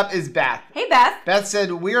 Next up is Beth. Hey, Beth. Beth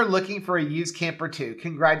said, we are looking for a used camper too.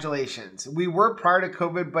 Congratulations. We were prior to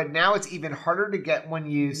COVID, but now it's even harder to get one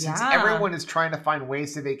used since everyone is trying to find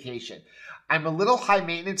ways to vacation. I'm a little high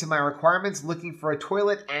maintenance in my requirements, looking for a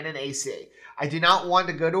toilet and an AC. I do not want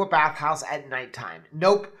to go to a bathhouse at nighttime.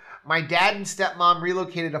 Nope. My dad and stepmom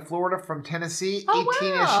relocated to Florida from Tennessee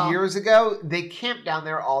 18-ish years ago. They camp down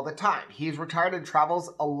there all the time. He's retired and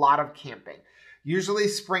travels a lot of camping. Usually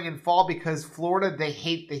spring and fall because Florida, they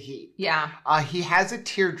hate the heat. Yeah. He has a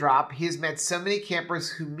teardrop. He has met so many campers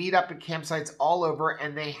who meet up at campsites all over,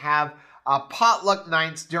 and they have potluck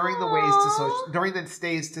nights during the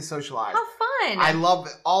stays to socialize. How fun. I love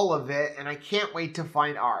all of it, and I can't wait to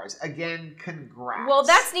find ours. Again, congrats. Well,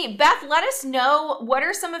 that's neat. Beth, let us know what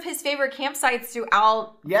are some of his favorite campsites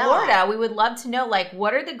throughout Florida. We would love to know,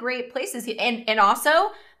 what are the great places? And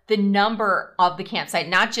also the number of the campsite,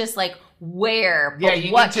 not just where, but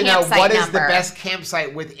you what need to know what is number. the best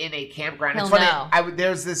campsite within a campground. He'll It's funny.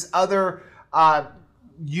 There's this other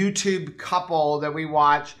YouTube couple that we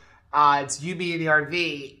watch. It's You, Me, and the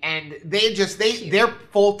RV, and they're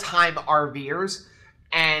full-time RVers,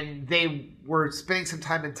 and they were spending some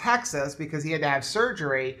time in Texas because he had to have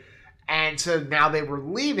surgery, And so now they were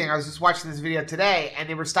leaving. I was just watching this video today, and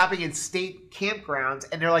they were stopping in state campgrounds,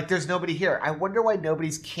 and they're like, there's nobody here. I wonder why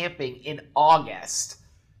nobody's camping in August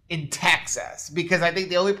in Texas, because I think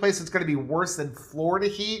the only place that's going to be worse than Florida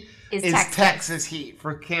heat is Texas heat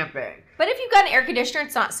for camping. But if you've got an air conditioner,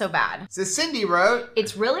 it's not so bad. So Cindy wrote,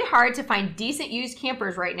 it's really hard to find decent used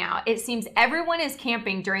campers right now. It seems everyone is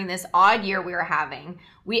camping during this odd year we are having.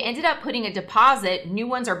 We ended up putting a deposit, new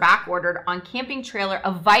ones are back ordered, on camping trailer,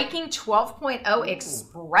 a Viking 12.0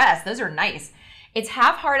 Express. Those are nice. It's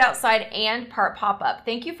half hard outside and part pop-up.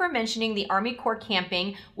 Thank you for mentioning the Army Corps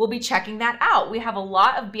camping. We'll be checking that out. We have a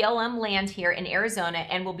lot of BLM land here in Arizona,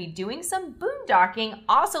 and we'll be doing some boondocking.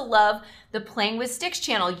 Also love the Playing with Sticks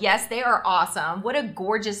channel. Yes, they are awesome. What a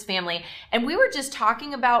gorgeous family. And we were just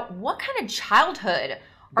talking about what kind of childhood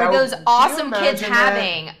are those awesome kids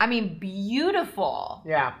having. I mean, beautiful.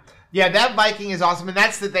 Yeah. Yeah, that Viking is awesome. And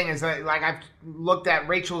that's the thing is that, like, I've looked at,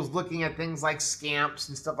 Rachel's looking at things like scamps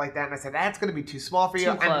and stuff like that. And I said, that's going to be too small for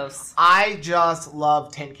you. Too close. And I just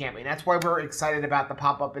love tent camping. That's why we're excited about the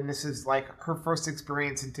pop-up. And this is like her first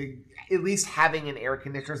experience into at least having an air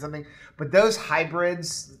conditioner or something. But those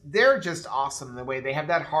hybrids, they're just awesome the way they have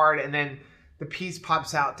that hard. And then the piece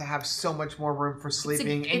pops out to have so much more room for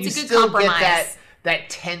sleeping. And you still get that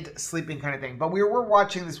tent sleeping kind of thing. But we were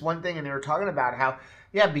watching this one thing and they were talking about how,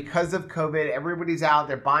 yeah, because of COVID, everybody's out.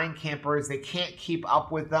 They're buying campers. They can't keep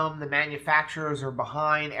up with them. The manufacturers are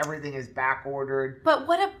behind. Everything is back ordered. But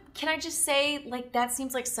can I just say, like, that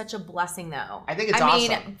seems like such a blessing, though. I think it's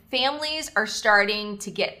awesome. I mean, families are starting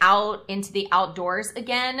to get out into the outdoors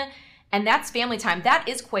again, and that's family time. That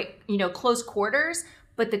is quite, close quarters.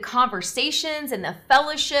 But the conversations and the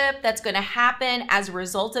fellowship that's going to happen as a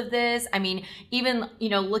result of this, I mean, even,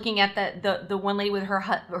 looking at the one lady with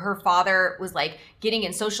her father was like getting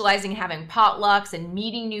and socializing, having potlucks and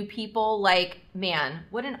meeting new people. Like, man,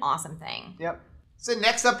 what an awesome thing. Yep. So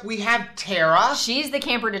next up, we have Tara. She's the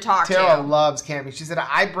camper to talk to. Tara loves camping. She said,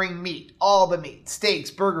 I bring meat, all the meat,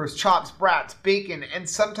 steaks, burgers, chops, brats, bacon, and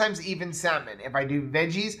sometimes even salmon. If I do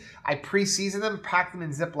veggies, I pre-season them, pack them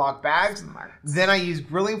in Ziploc bags. Smart. Then I use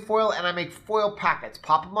grilling foil, and I make foil packets.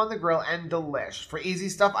 Pop them on the grill, and delish. For easy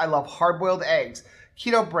stuff, I love hard-boiled eggs,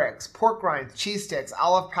 keto bricks, pork rinds, cheese sticks,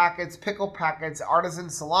 olive packets, pickle packets,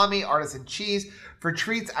 artisan salami, artisan cheese. For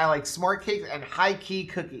treats, I like smart cakes and high-key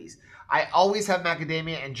cookies. I always have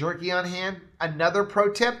macadamia and jerky on hand. Another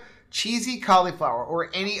pro tip, cheesy cauliflower or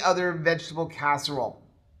any other vegetable casserole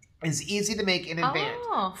is easy to make in advance.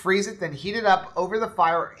 Freeze it, then heat it up over the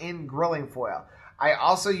fire in grilling foil. I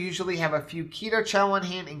also usually have a few keto chow on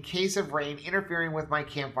hand in case of rain interfering with my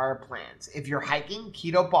campfire plans. If you're hiking,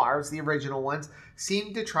 keto bars, the original ones,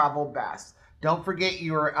 seem to travel best. Don't forget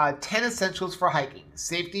your 10 essentials for hiking.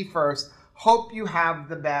 Safety first. Hope you have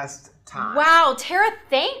the best time. Wow, Tara,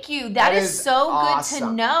 thank you. That is so awesome. Good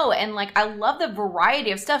to know. And like, I love the variety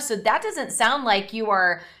of stuff. So that doesn't sound like you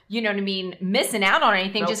are, missing out on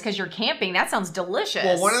anything just because you're camping. That sounds delicious.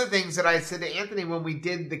 Well, one of the things that I said to Anthony when we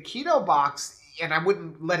did the keto box, and I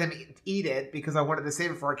wouldn't let him eat it because I wanted to save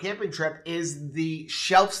it for our camping trip, is the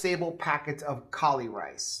shelf-stable packets of cauli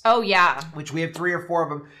rice. Oh, yeah. Which we have 3 or 4 of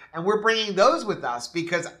them. And we're bringing those with us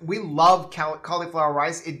because we love cauliflower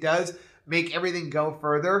rice. It does make everything go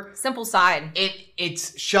further. Simple side.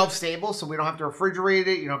 It's shelf stable, so we don't have to refrigerate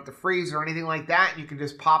it. You don't have to freeze or anything like that. You can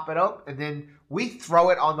just pop it up, and then we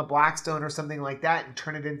throw it on the Blackstone or something like that and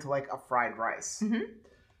turn it into like a fried rice. Mm-hmm.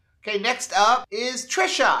 Okay, next up is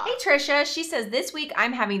Trisha. Hey, Trisha. She says, this week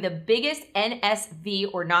I'm having the biggest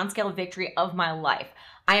NSV or non-scale victory of my life.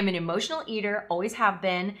 I am an emotional eater, always have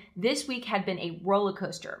been. This week had been a roller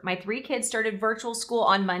coaster. My 3 kids started virtual school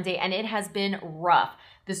on Monday, and it has been rough.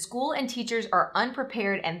 The school and teachers are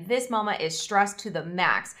unprepared, and this mama is stressed to the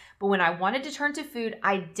max. But when I wanted to turn to food,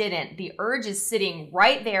 I didn't. The urge is sitting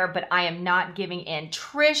right there, but I am not giving in.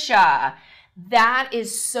 Trisha, that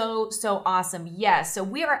is so, so awesome. Yes, so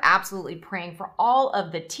we are absolutely praying for all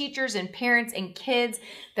of the teachers and parents and kids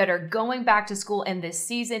that are going back to school in this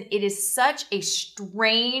season. It is such a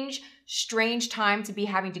strange time to be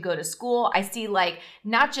having to go to school. I see like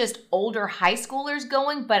not just older high schoolers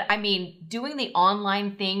going, but I mean doing the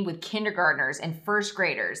online thing with kindergartners and first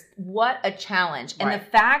graders. What a challenge. And the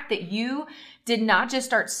fact that you did not just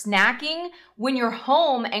start snacking when you're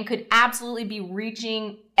home and could absolutely be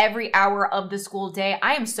reaching every hour of the school day.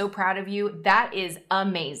 I am so proud of you. That is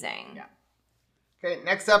amazing. Yeah. Okay,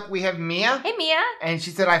 next up we have Mia. Hey, Mia. And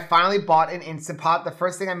she said, I finally bought an Instant Pot. The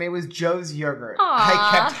first thing I made was Joe's yogurt. Aww. I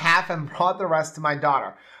kept half and brought the rest to my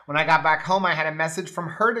daughter. When I got back home, I had a message from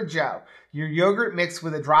her to Joe. Your yogurt mixed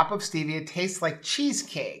with a drop of stevia tastes like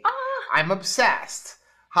cheesecake. I'm obsessed.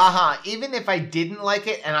 Haha, even if I didn't like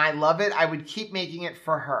it and I love it, I would keep making it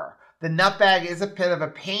for her. The nut bag is a bit of a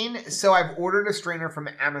pain, so I've ordered a strainer from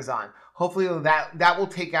Amazon. Hopefully that will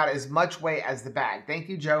take out as much weight as the bag. Thank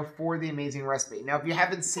you, Joe, for the amazing recipe. Now, if you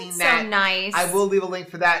haven't seen that, so nice. I will leave a link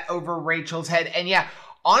for that over Rachel's head. And yeah,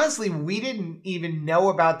 honestly, we didn't even know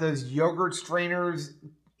about those yogurt strainers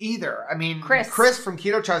either. I mean, Chris from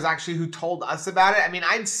Keto is actually who told us about it. I mean,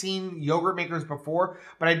 I'd seen yogurt makers before,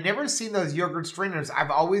 but I'd never seen those yogurt strainers. I've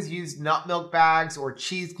always used nut milk bags or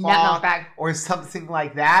cheesecloth or something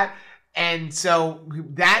like that. And so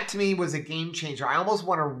that to me was a game changer. I almost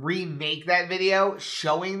want to remake that video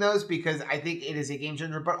showing those because I think it is a game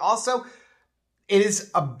changer, but also it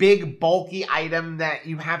is a big bulky item that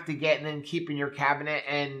you have to get and then keep in your cabinet.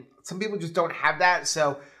 And some people just don't have that.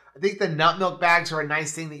 So I think the nut milk bags are a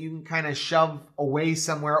nice thing that you can kind of shove away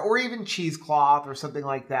somewhere, or even cheesecloth or something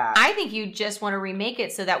like that. I think you just want to remake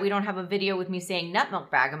it so that we don't have a video with me saying nut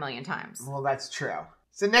milk bag a million times. Well, that's true.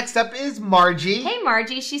 So next up is Margie. Hey,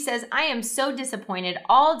 Margie. She says, I am so disappointed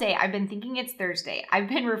all day. I've been thinking it's Thursday. I've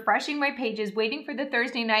been refreshing my pages, waiting for the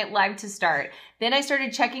Thursday night live to start. Then I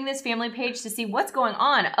started checking this family page to see what's going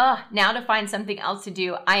on. Now to find something else to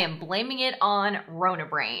do, I am blaming it on Rona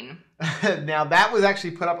Brain. Now, that was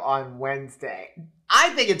actually put up on Wednesday. I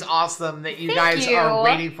think it's awesome that you guys are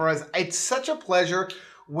waiting for us. It's such a pleasure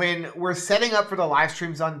when we're setting up for the live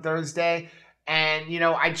streams on Thursday. And, you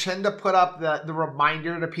know, I tend to put up the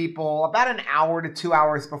reminder to people about an hour to 2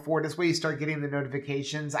 hours before. This way you start getting the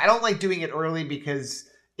notifications. I don't like doing it early because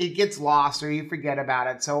it gets lost or you forget about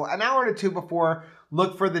it. So an hour to two before,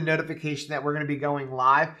 look for the notification that we're going to be going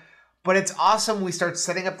live. But it's awesome. We start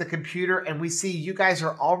setting up the computer and we see you guys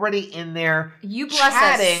are already in there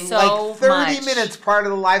chatting like 30 minutes prior to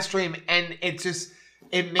the live stream. And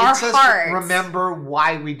it makes us remember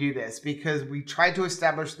why we do this, because we try to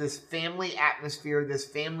establish this family atmosphere, this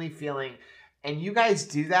family feeling. And you guys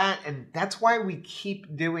do that, and that's why we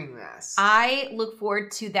keep doing this. I look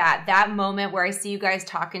forward to that moment where I see you guys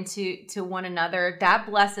talking to one another. That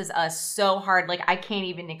blesses us so hard. Like, I can't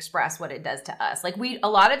even express what it does to us. Like, a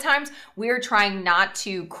lot of times we're trying not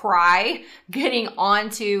to cry getting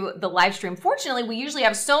onto the live stream. Fortunately, we usually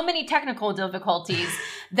have so many technical difficulties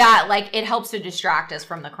that, like, it helps to distract us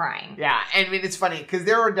from the crying. Yeah, I mean, it's funny because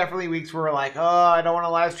there are definitely weeks where we're like, oh, I don't want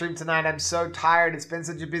to live stream tonight. I'm so tired. It's been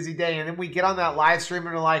such a busy day. And then we get on that live stream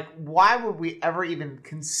and we're like, why would we ever even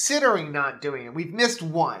considering not doing it? We've missed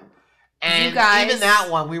one. And even that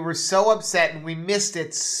one, we were so upset and we missed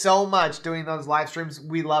it so much doing those live streams.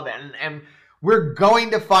 We love it. And we're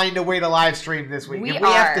going to find a way to live stream this week. If we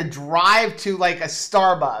have to drive to like a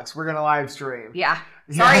Starbucks, we're going to live stream. Yeah.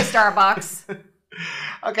 Sorry, Starbucks.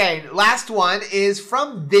 Okay, last one is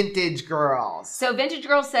from Vintage Girls. So Vintage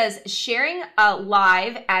Girls says, sharing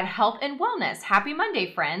live at Health and Wellness. Happy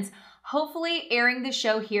Monday, friends. Hopefully airing the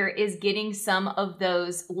show here is getting some of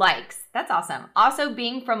those likes. That's awesome. Also,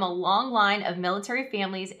 being from a long line of military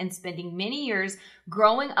families and spending many years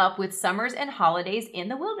growing up with summers and holidays in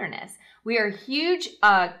the wilderness. We are huge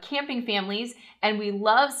camping families, and we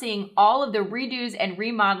love seeing all of the redos and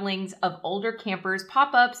remodelings of older campers,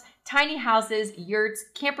 pop-ups, tiny houses, yurts,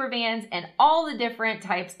 camper vans, and all the different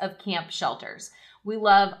types of camp shelters. We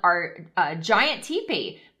love our giant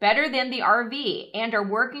teepee, better than the RV, and are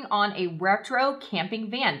working on a retro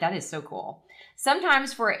camping van. That is so cool.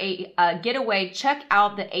 Sometimes for a getaway, check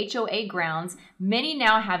out the HOA grounds. Many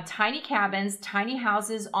now have tiny cabins, tiny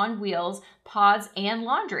houses on wheels, pods, and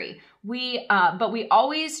laundry. But we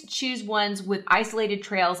always choose ones with isolated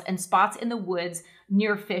trails and spots in the woods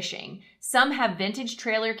near fishing. Some have vintage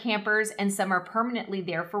trailer campers, and some are permanently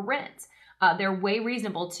there for rent. They're way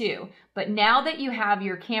reasonable too. But now that you have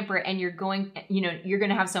your camper and you're going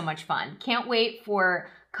to have so much fun. Can't wait for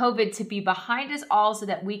COVID to be behind us all so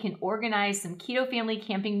that we can organize some keto family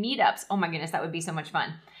camping meetups. Oh my goodness, that would be so much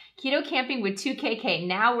fun. Keto camping with 2KK.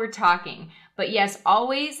 Now we're talking. But yes,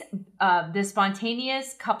 always the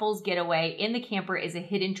spontaneous couples getaway in the camper is a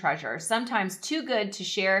hidden treasure. Sometimes too good to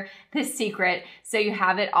share this secret, so you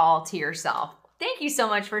have it all to yourself. Thank you so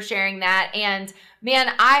much for sharing that. And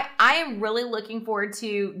man, I am really looking forward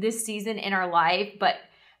to this season in our life, but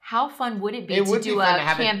how fun would it be to do a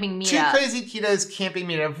camping meetup? Two Crazy Ketos camping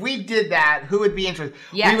meetup. If we did that, who would be interested?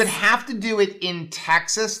 Yes. We would have to do it in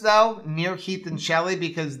Texas, though, near Keith and Shelly,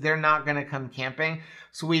 because they're not going to come camping.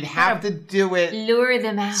 So we'd have to do it, lure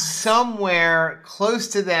them out somewhere close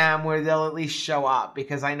to them where they'll at least show up,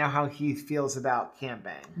 because I know how Heath feels about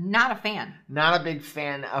camping. Not a fan. Not a big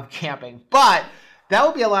fan of camping, but that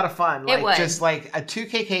would be a lot of fun. It would. Just like a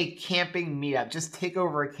 2KK camping meetup. Just take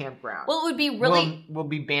over a campground. Well, it would be really... We'll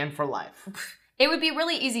be banned for life. It would be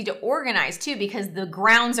really easy to organize too because the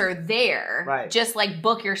grounds are there. Right. Just like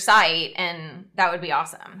book your site and that would be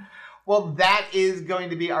awesome. Well, that is going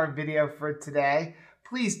to be our video for today.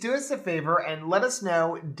 Please do us a favor and let us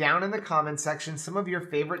know down in the comment section some of your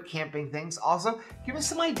favorite camping things. Also, give us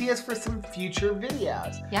some ideas for some future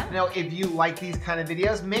videos. Yeah. Now, if you like these kind of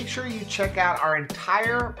videos, make sure you check out our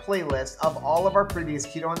entire playlist of all of our previous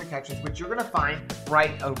Keto on the Couches, which you're gonna find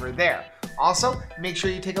right over there. Also, make sure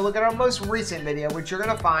you take a look at our most recent video, which you're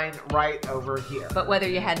gonna find right over here. But whether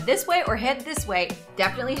you head this way or head this way,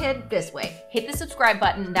 definitely head this way. Hit the subscribe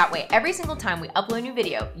button. That way, every single time we upload a new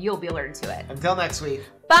video, you'll be alerted to it. Until next week.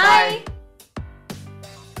 Bye. Bye.